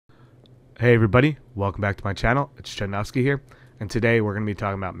Hey everybody, welcome back to my channel. It's Chetnowski here, and today we're going to be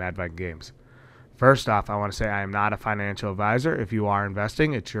talking about Mad Viking Games. First off, I want to say I am not a financial advisor. If you are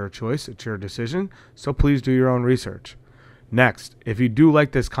investing, it's your choice, it's your decision, so please do your own research. Next, if you do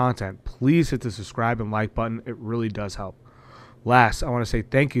like this content, please hit the subscribe and like button. It really does help. Last, I want to say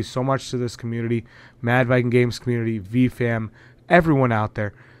thank you so much to this community, Mad Viking Games community, VFam, everyone out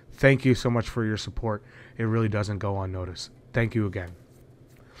there. Thank you so much for your support. It really doesn't go unnoticed. Thank you again.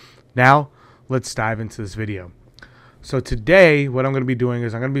 Now, let's dive into this video. So today, what I'm going to be doing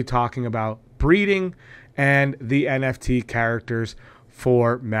is I'm going to be talking about breeding and the NFT characters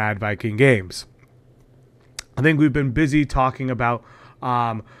for Mad Viking Games. I think we've been busy talking about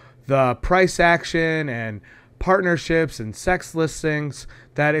the price action and partnerships and sex listings,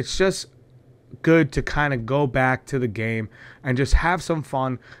 that it's just good to kind of go back to the game and just have some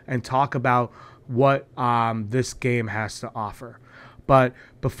fun and talk about what this game has to offer. But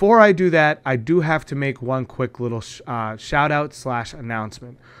before I do that, I do have to make one quick little shout out /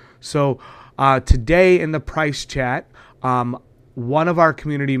 announcement. So today in the price chat, one of our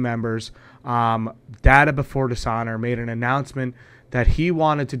community members, Data Before Dishonor, made an announcement that he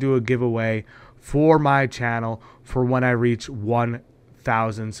wanted to do a giveaway for my channel for when I reach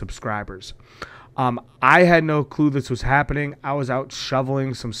 1,000 subscribers. I had no clue this was happening. I was out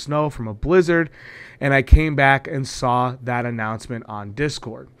shoveling some snow from a blizzard, and I came back and saw that announcement on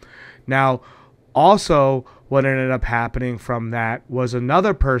Discord. Now, also, what ended up happening from that was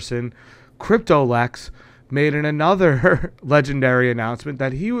another person, CryptoLex, made another legendary announcement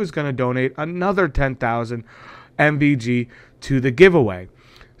that he was going to donate another 10,000 MVG to the giveaway.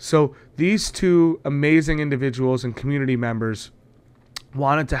 So these two amazing individuals and community members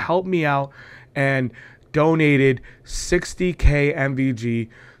wanted to help me out and donated 60K MVG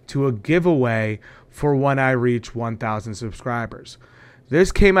to a giveaway for when I reach 1,000 subscribers.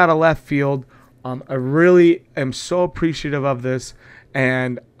 This came out of left field. I really am so appreciative of this,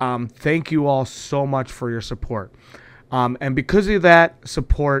 and thank you all so much for your support. And because of that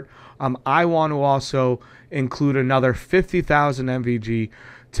support, I want to also include another 50,000 MVG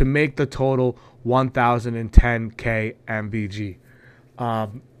to make the total 1,010K MVG.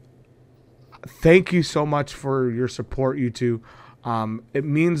 Thank you so much for your support, you two. It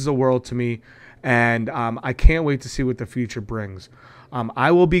means the world to me, and I can't wait to see what the future brings.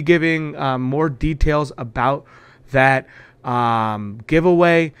 I will be giving more details about that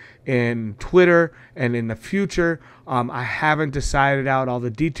giveaway in Twitter and in the future. I haven't decided out all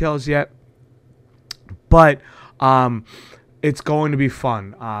the details yet, but it's going to be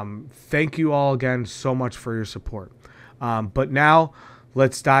fun. Thank you all again so much for your support. But now,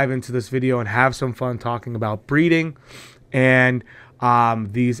 let's dive into this video and have some fun talking about breeding and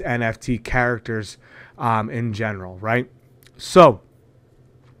these NFT characters in general, right? So,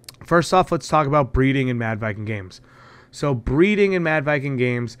 first off, let's talk about breeding in Mad Viking Games. So, breeding in Mad Viking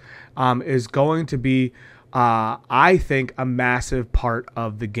Games is going to be, I think, a massive part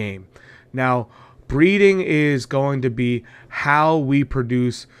of the game. Now, breeding is going to be how we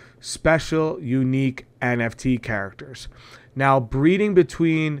produce special, unique NFT characters. Now, breeding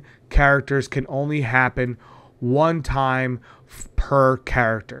between characters can only happen one time per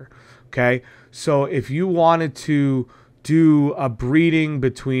character, okay? So if you wanted to do a breeding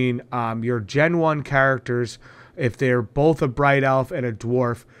between your Gen 1 characters, if they're both a Bright Elf and a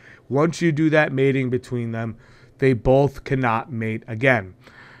Dwarf, once you do that mating between them, they both cannot mate again.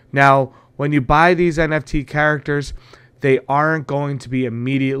 Now, when you buy these NFT characters, they aren't going to be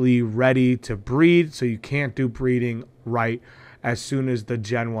immediately ready to breed, so you can't do breeding right as soon as the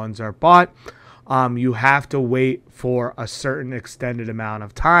Gen 1s are bought. You have to wait for a certain extended amount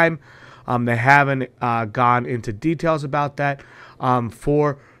of time. They haven't gone into details about that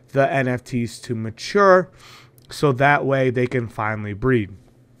for the NFTs to mature, so that way they can finally breed.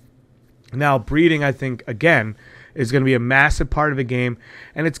 Now, breeding, I think, again, is going to be a massive part of the game,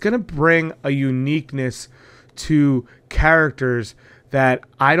 and it's going to bring a uniqueness to characters that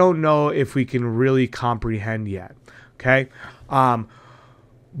I don't know if we can really comprehend yet. Okay,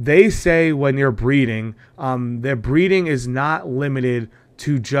 they say when you're breeding, their breeding is not limited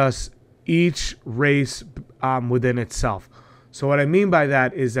to just each race within itself. So what I mean by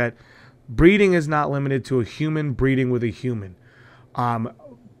that is that breeding is not limited to a human breeding with a human.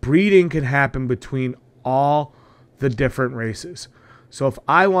 Breeding can happen between all the different races. So if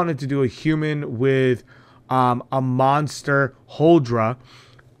I wanted to do a human with a monster Holdra,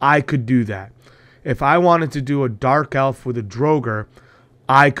 I could do that. If I wanted to do a dark elf with a Droger,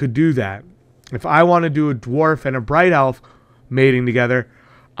 I could do that. If I want to do a dwarf and a bright elf mating together,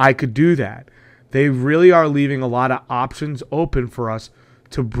 I could do that. They really are leaving a lot of options open for us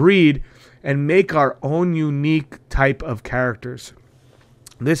to breed and make our own unique type of characters.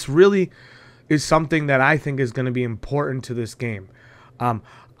 This really is something that I think is going to be important to this game.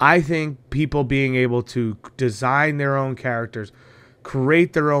 I think people being able to design their own characters,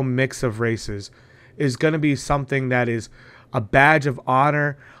 create their own mix of races, is going to be something that is a badge of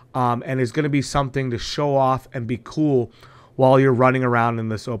honor, and is going to be something to show off and be cool while you're running around in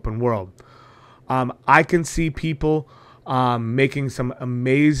this open world. I can see people making some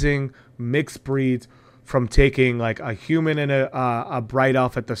amazing mixed breeds from taking like a human and a bright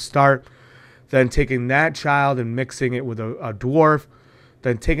elf at the start, then taking that child and mixing it with a dwarf,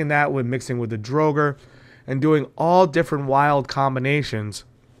 then taking that with mixing with a droger, and doing all different wild combinations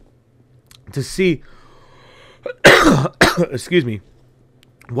to see excuse me,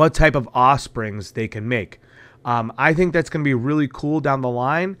 what type of offsprings they can make. I think that's going to be really cool down the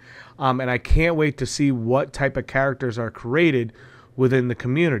line, and I can't wait to see what type of characters are created within the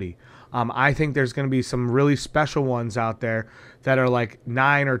community. I think there's going to be some really special ones out there that are like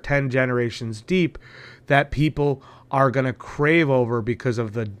 9 or 10 generations deep that people are going to crave over because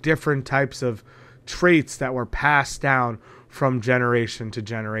of the different types of traits that were passed down from generation to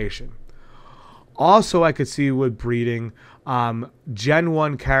generation. Also, I could see with breeding, Gen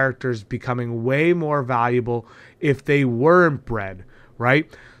 1 characters becoming way more valuable if they weren't bred,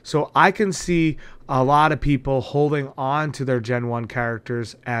 right? So I can see a lot of people holding on to their Gen 1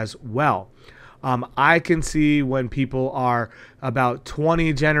 characters as well. I can see when people are about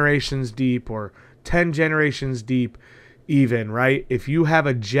 20 generations deep or 10 generations deep even, right? If you have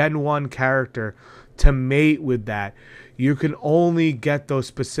a Gen 1 character to mate with that, you can only get those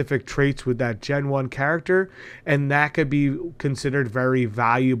specific traits with that Gen 1 character, and that could be considered very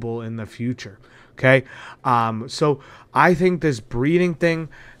valuable in the future. Okay, so I think this breeding thing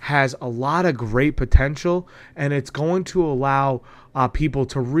has a lot of great potential, and it's going to allow people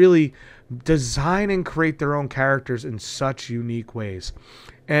to really design and create their own characters in such unique ways.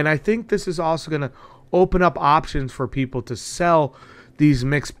 And I think this is also going to open up options for people to sell these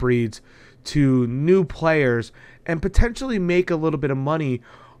mixed breeds to new players and potentially make a little bit of money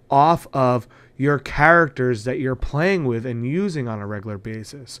off of your characters that you're playing with and using on a regular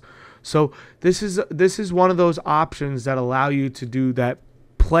basis. So this is one of those options that allow you to do that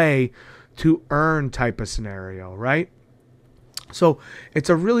play to earn type of scenario, right? So it's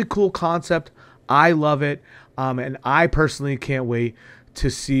a really cool concept. I love it, and I personally can't wait to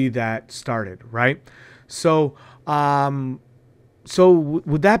see that started, right? So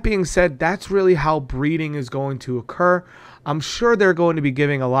with that being said, that's really how breeding is going to occur. I'm sure they're going to be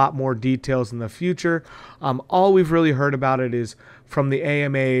giving a lot more details in the future. All we've really heard about it is from the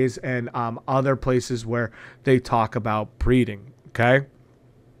AMAs and other places where they talk about breeding, okay?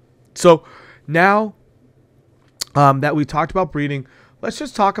 So now that we talked about breeding, let's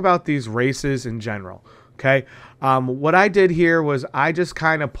just talk about these races in general, okay? What I did here was I just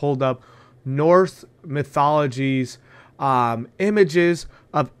kind of pulled up Norse mythologies images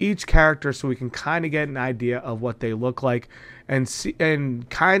of each character so we can kind of get an idea of what they look like and see and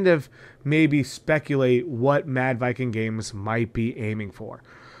kind of maybe speculate what Mad Viking Games might be aiming for.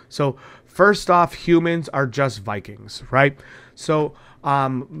 So first off, humans are just Vikings, right? So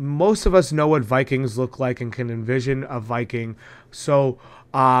most of us know what Vikings look like and can envision a Viking. So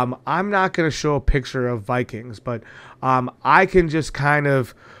I'm not going to show a picture of Vikings, but I can just kind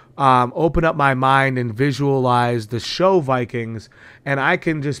of open up my mind and visualize the show Vikings, and I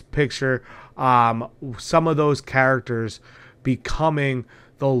can just picture some of those characters becoming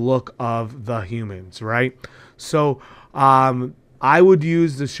the look of the humans, right? So I would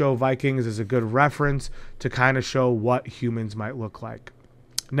use the show Vikings as a good reference to kind of show what humans might look like.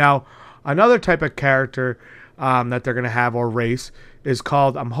 Now, another type of character that they're going to have, or race, is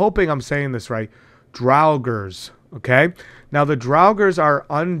called, I'm hoping I'm saying this right, Draugrs. Okay, now the Draugrs are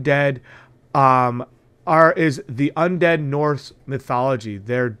undead, is the undead Norse mythology.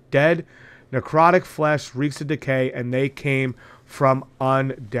 They're dead, necrotic flesh, reeks of decay, and they came from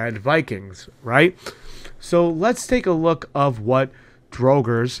undead Vikings, right? So let's take a look of what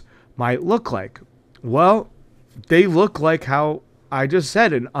Draugrs might look like. Well, they look like how I just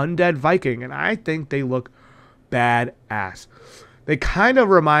said, an undead Viking, and I think they look badass. They kind of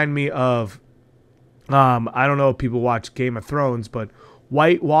remind me of I don't know if people watch Game of Thrones, but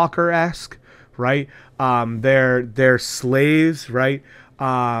White Walker-esque, right? They're slaves, right?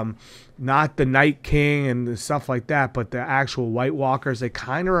 Not the Night King and stuff like that, but the actual White Walkers. They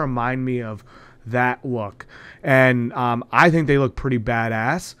kind of remind me of that look. And I think they look pretty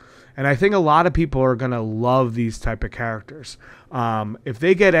badass. And I think a lot of people are going to love these type of characters. If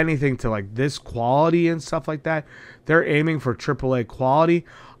they get anything to like this quality and stuff like that, they're aiming for AAA quality.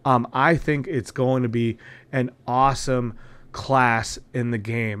 I think it's going to be an awesome class in the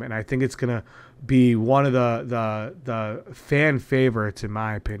game, and I think it's going to be one of the fan favorites in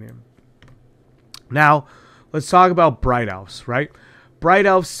my opinion. Now, let's talk about Bright Elves, right? Bright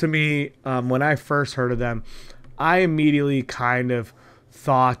Elves, to me, when I first heard of them, I immediately kind of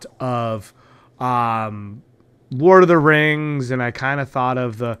thought of Lord of the Rings, and I kind of thought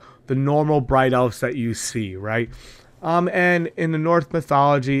of the normal Bright Elves that you see, right? And in the Norse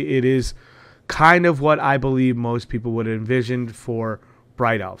mythology, it is kind of what I believe most people would envision for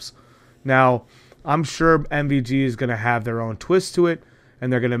Bright Elves. Now, I'm sure MVG is going to have their own twist to it,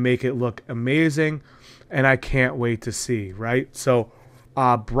 and they're going to make it look amazing, and I can't wait to see, right? So,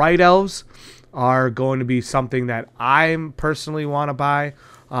 Bright Elves are going to be something that I personally want to buy.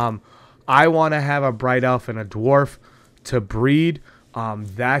 I want to have a Bright Elf and a Dwarf to breed.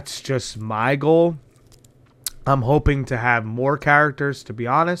 That's just my goal. I'm hoping to have more characters, to be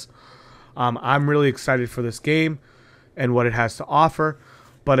honest. I'm really excited for this game and what it has to offer.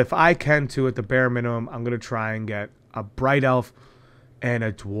 But if I can, too, at the bare minimum, I'm going to try and get a Bright Elf and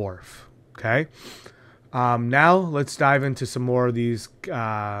a Dwarf. Okay? Now, let's dive into some more of these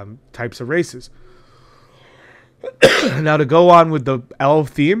types of races. Now, to go on with the elf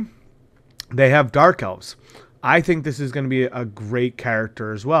theme, they have Dark Elves. I think this is going to be a great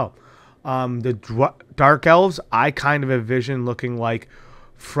character as well. The Dark Elves, I kind of envision looking like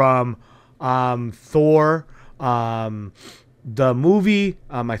from Thor, the movie.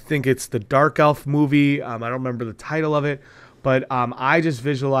 I think it's the Dark Elf movie. I don't remember the title of it. But I just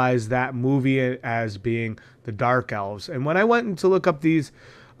visualize that movie as being the Dark Elves. And when I went to look up these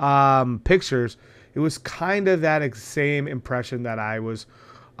pictures, it was kind of that same impression that I was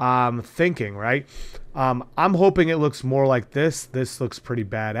thinking, right? I'm hoping it looks more like this. This looks pretty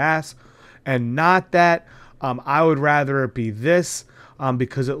badass. And not that. I would rather it be this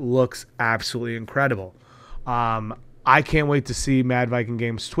because it looks absolutely incredible. I can't wait to see Mad Viking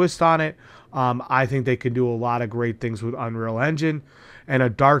Games' twist on it. I think they can do a lot of great things with Unreal Engine. And a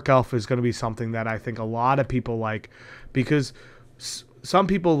Dark Elf is going to be something that I think a lot of people like, because some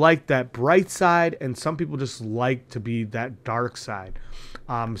people like that bright side and some people just like to be that dark side.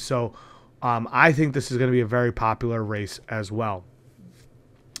 So I think this is going to be a very popular race as well.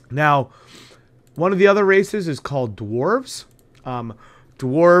 Now, one of the other races is called Dwarves.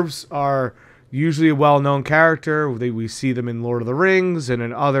 Dwarves are usually a well-known character. We see them in Lord of the Rings and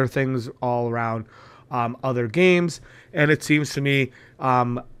in other things all around other games. And it seems to me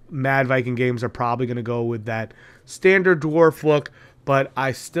Mad Viking Games are probably going to go with that standard dwarf look, but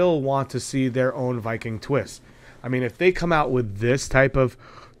I still want to see their own Viking twist. I mean, if they come out with this type of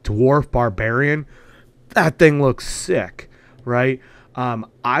dwarf barbarian, that thing looks sick, right?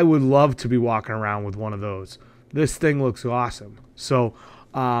 I would love to be walking around with one of those. This thing looks awesome. So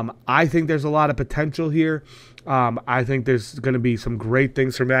I think there's a lot of potential here. I think there's going to be some great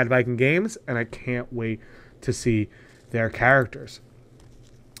things for Mad Viking Games, and I can't wait to see their characters.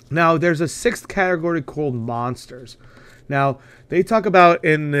 Now, there's a sixth category called Monsters. Now, they talk about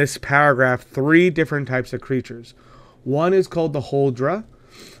in this paragraph 3 different types of creatures. One is called the Huldra.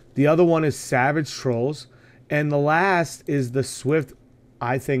 The other one is Savage Trolls. And the last is the Swift,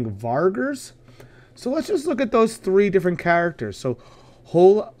 I think, Vargers. So let's just look at those 3 different characters. So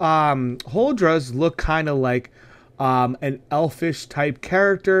Huldras look kind of like an elfish type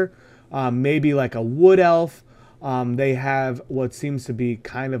character, maybe like a wood elf. They have what seems to be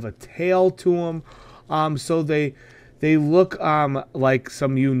kind of a tail to them. So they look like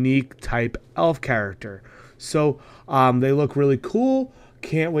some unique type elf character. So they look really cool.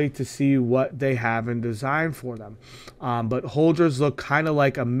 Can't wait to see what they have in design for them. But Huldras look kind of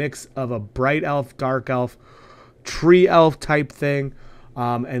like a mix of a bright elf, dark elf, tree elf type thing.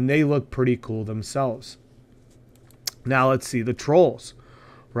 And they look pretty cool themselves. Now let's see the Trolls,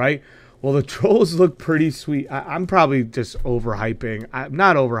 right? Well, the Trolls look pretty sweet. I'm probably just overhyping. I'm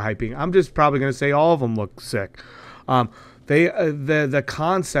not overhyping. I'm just probably going to say all of them look sick. The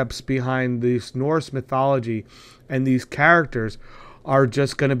concepts behind this Norse mythology and these characters are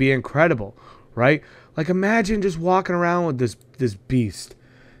just going to be incredible, right? Like imagine just walking around with this beast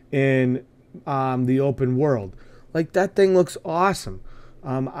in the open world. Like that thing looks awesome.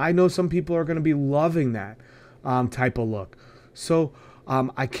 I know some people are going to be loving that type of look. So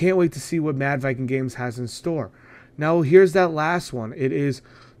I can't wait to see what Mad Viking Games has in store. Now here's that last one. It is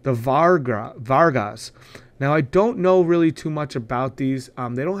the Vargas. Now I don't know really too much about these.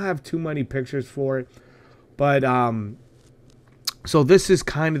 They don't have too many pictures for it, but So this is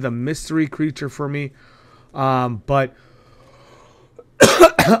kind of the mystery creature for me. But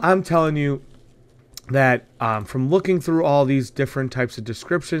I'm telling you that from looking through all these different types of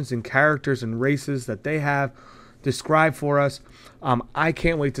descriptions and characters and races that they have described for us, I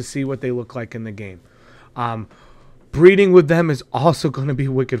can't wait to see what they look like in the game. Breeding with them is also going to be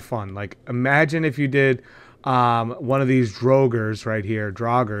wicked fun. Like, imagine if you did one of these drogers right here,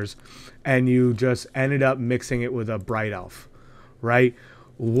 droggers, and you just ended up mixing it with a bright elf, right?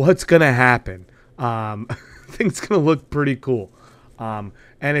 What's going to happen? I think it's going to look pretty cool. And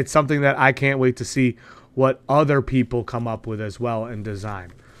it's something that I can't wait to see what other people come up with as well and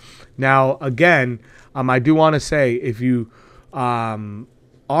design. Now, again, I do want to say, if you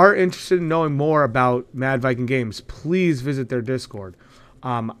are interested in knowing more about Mad Viking Games, please visit their Discord.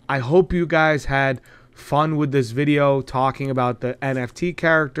 I hope you guys had fun with this video, talking about the NFT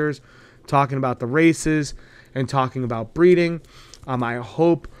characters, talking about the races, and talking about breeding. I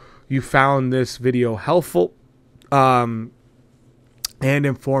hope you found this video helpful and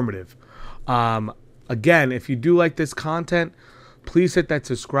informative. Again, if you do like this content, please hit that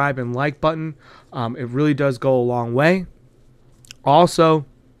subscribe and like button. It really does go a long way. Also,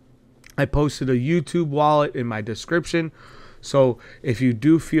 I posted a YouTube wallet in my description. So if you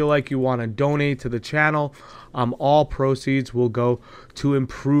do feel like you want to donate to the channel, all proceeds will go to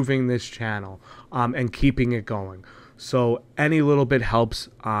improving this channel and keeping it going. So any little bit helps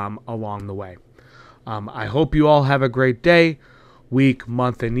along the way. I hope you all have a great day, week,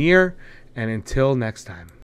 month, and year. And until next time.